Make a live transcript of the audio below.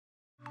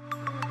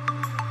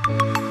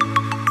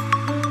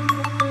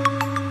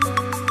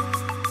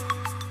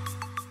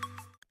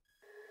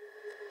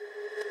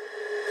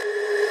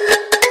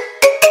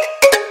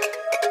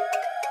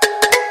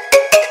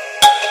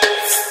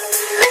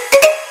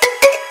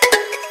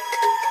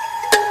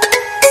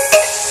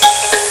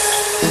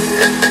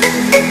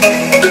Hey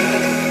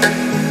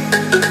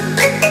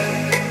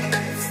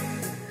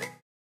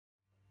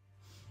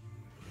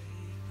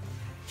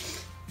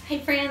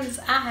friends,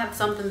 I have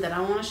something that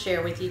I want to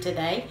share with you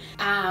today.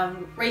 I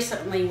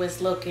recently was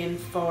looking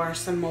for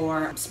some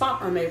more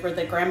spot remover,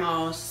 the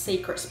Grandma's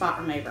Secret Spot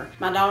Remover.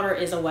 My daughter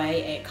is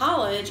away at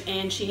college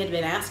and she had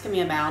been asking me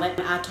about it.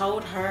 I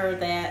told her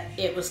that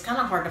it was kind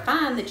of hard to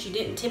find, that you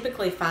didn't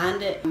typically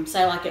find it,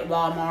 say like at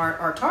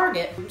Walmart or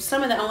Target.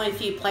 Some of the only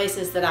few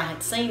places that I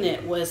had seen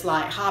it was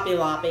like Hobby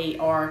Lobby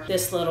or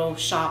this little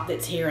shop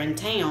that's here in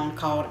town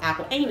called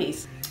Apple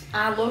Amy's.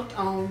 I looked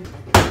on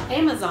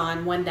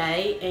Amazon one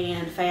day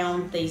and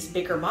found these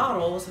bigger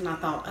bottles, and I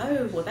thought,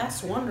 oh, well,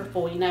 that's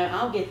wonderful. You know,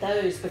 I'll get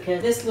those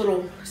because this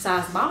little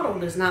size bottle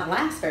does not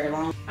last very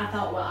long. I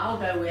thought, well, I'll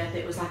go with,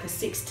 it was like a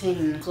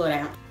 16 fluid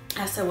ounce.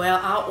 I said, well,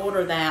 I'll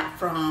order that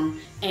from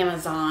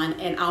Amazon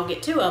and I'll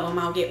get two of them.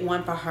 I'll get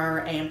one for her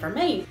and for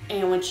me.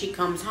 And when she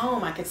comes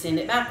home, I could send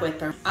it back with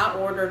her. I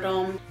ordered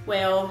them.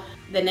 Well,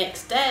 the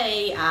next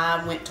day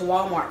I went to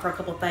Walmart for a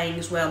couple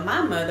things. Well,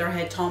 my mother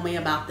had told me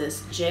about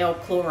this gel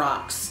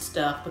Clorox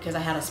stuff because I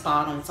had a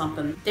spot on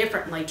something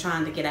differently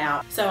trying to get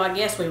out. So I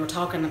guess we were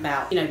talking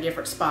about, you know,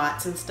 different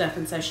spots and stuff.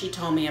 And so she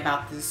told me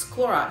about this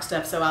Clorox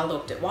stuff. So I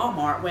looked at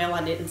Walmart. Well,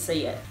 I didn't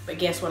see it. But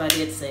guess what I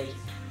did see?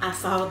 I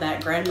saw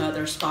that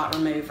grandmother spot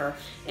remover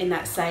in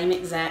that same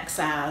exact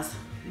size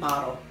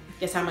bottle.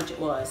 Guess how much it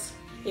was?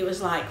 It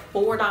was like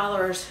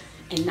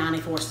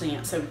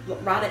 $4.94, so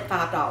right at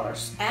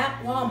 $5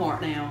 at Walmart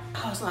now.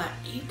 I was like,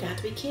 you got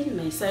to be kidding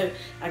me. So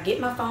I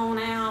get my phone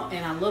out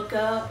and I look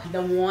up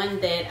the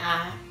one that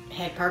I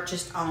had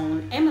purchased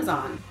on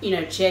Amazon. You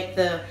know, check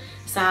the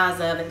size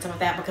of it and stuff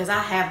like that, because I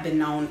have been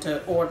known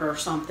to order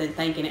something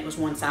thinking it was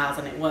one size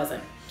and it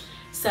wasn't.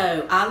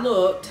 So I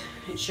looked,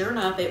 and sure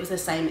enough, it was the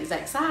same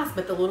exact size,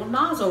 but the little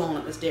nozzle on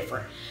it was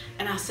different.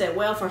 And I said,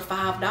 well, for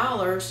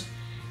 $5,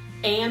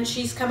 and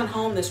she's coming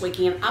home this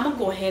weekend, I'm gonna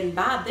go ahead and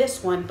buy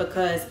this one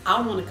because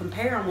I want to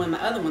compare them when my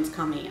other ones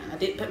come in. I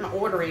didn't put my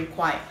order in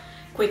quite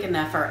quick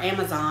enough for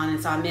Amazon,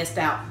 and so I missed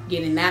out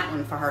getting that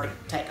one for her to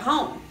take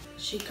home.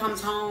 She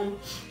comes home,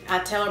 I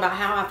tell her about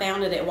how I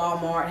found it at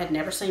Walmart, had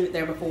never seen it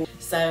there before,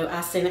 so I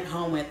sent it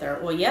home with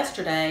her. Well,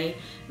 yesterday,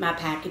 my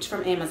package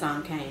from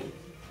Amazon came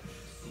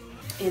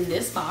in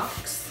this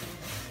box,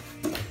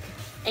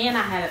 and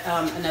I had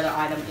another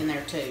item in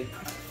there too.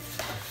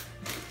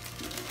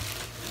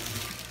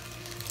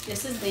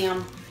 This is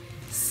them,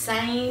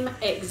 same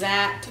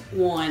exact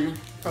one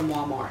from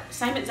Walmart,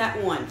 same exact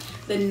one.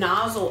 The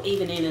nozzle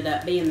even ended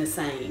up being the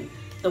same.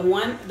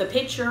 The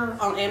picture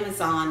on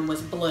Amazon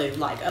was blue,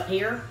 like up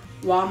here.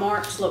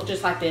 Walmart's looked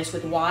just like this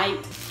with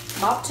white.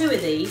 Bought two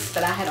of these,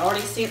 but I had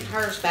already sent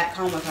hers back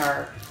home with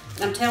her.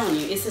 And I'm telling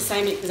you, it's the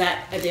same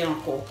exact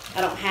identical.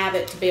 I don't have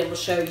it to be able to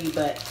show you,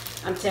 but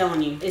I'm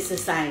telling you, it's the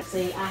same.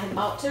 See, I had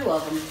bought two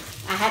of them.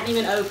 I hadn't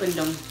even opened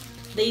them.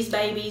 These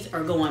babies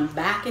are going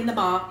back in the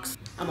box.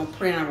 I'm gonna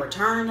print a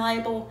return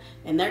label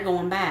and they're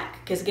going back.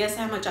 Because guess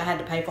how much I had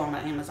to pay for them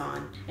at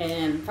Amazon?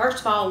 And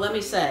first of all, let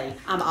me say,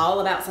 I'm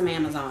all about some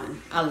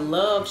Amazon. I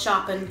love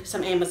shopping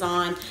some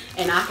Amazon,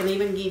 and I can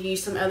even give you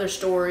some other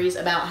stories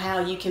about how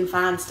you can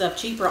find stuff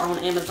cheaper on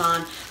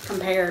Amazon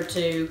compared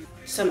to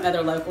some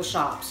other local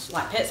shops.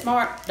 Like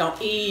PetSmart,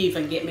 don't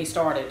even get me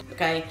started,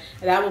 okay?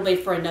 That will be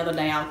for another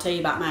day. I'll tell you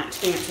about my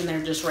experience in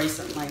there just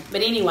recently.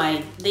 But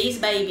anyway, these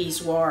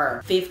babies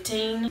were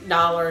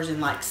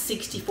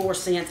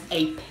 $15.64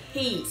 a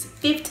piece.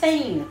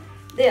 15.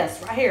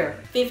 This right here,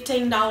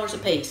 $15 a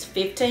piece.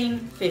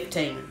 15.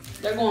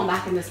 They're going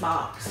back in this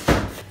box.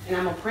 And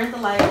I'm gonna print the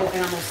label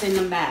and I'm gonna send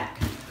them back.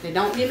 Now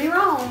don't get me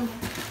wrong,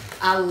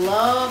 I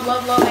love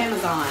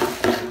Amazon.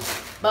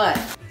 But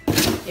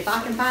if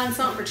I can find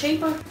something for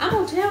cheaper, I'm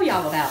gonna tell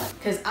y'all about it,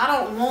 because I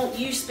don't want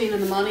you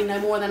spending the money no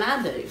more than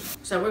I do.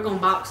 So we're gonna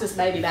box this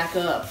baby back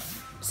up,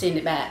 send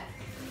it back.